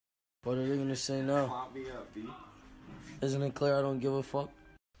What are they gonna say now? Pop me up, B. Isn't it clear I don't give a fuck?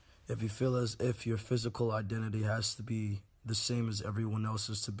 If you feel as if your physical identity has to be the same as everyone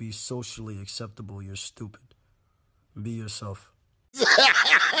else's to be socially acceptable, you're stupid. Be yourself.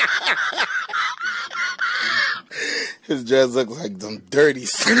 His dreads look like them dirty.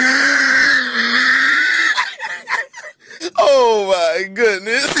 Oh my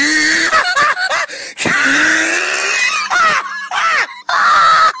goodness.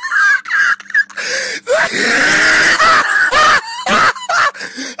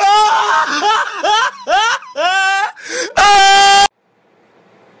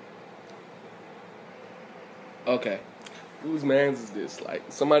 Okay, whose man's is this? Like,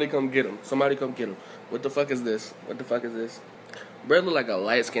 somebody come get him. Somebody come get him. What the fuck is this? What the fuck is this? Brad look like a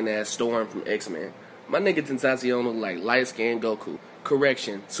light-skinned ass Storm from X-Men. My nigga XXXtentacion look like light-skinned Goku.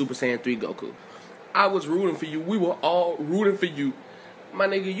 Correction, Super Saiyan 3 Goku. I was rooting for you. We were all rooting for you. My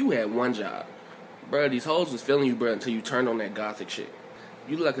nigga, you had one job. Bruh, these hoes was feeling you, bruh, until you turned on that gothic shit.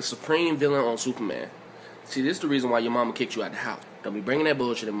 You look like a supreme villain on Superman. See, this is the reason why your mama kicked you out the house. Don't be bringing that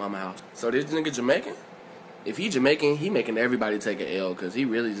bullshit in mama house. So this nigga Jamaican? If he Jamaican, he making everybody take an L, because he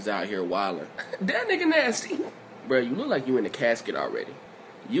really just out here wildin'. That nigga nasty. Bruh, you look like you in the casket already.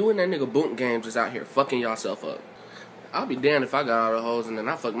 You and that nigga Boot Game just out here fucking yourself up. I'll be damned if I got all the hoes and then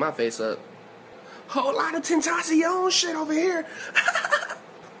I fuck my face up. Whole lot of Tentacion shit over here.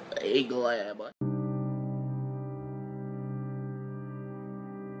 Hey, glad, boy.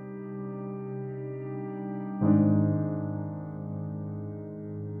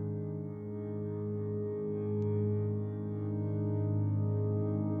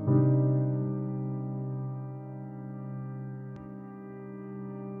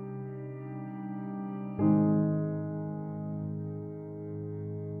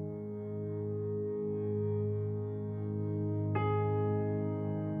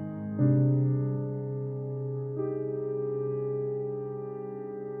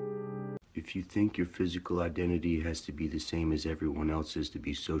 If you think your physical identity has to be the same as everyone else's to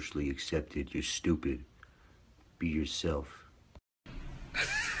be socially accepted, you're stupid. Be yourself.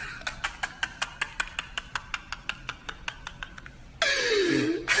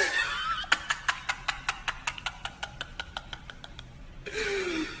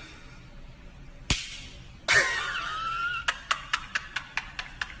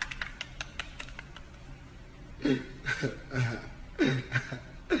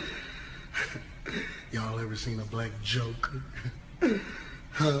 Y'all ever seen a black Joker?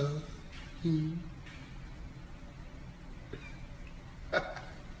 Huh?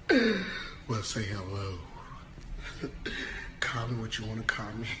 Well, say hello. Call me what you want to call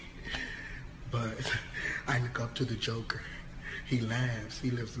me. But I look up to the Joker. He laughs.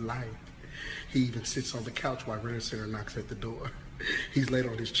 He lives life. He even sits on the couch while Rent Center knocks at the door. He's late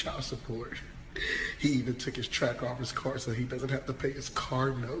on his child support. He even took his track off his car so he doesn't have to pay his car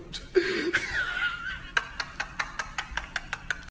note.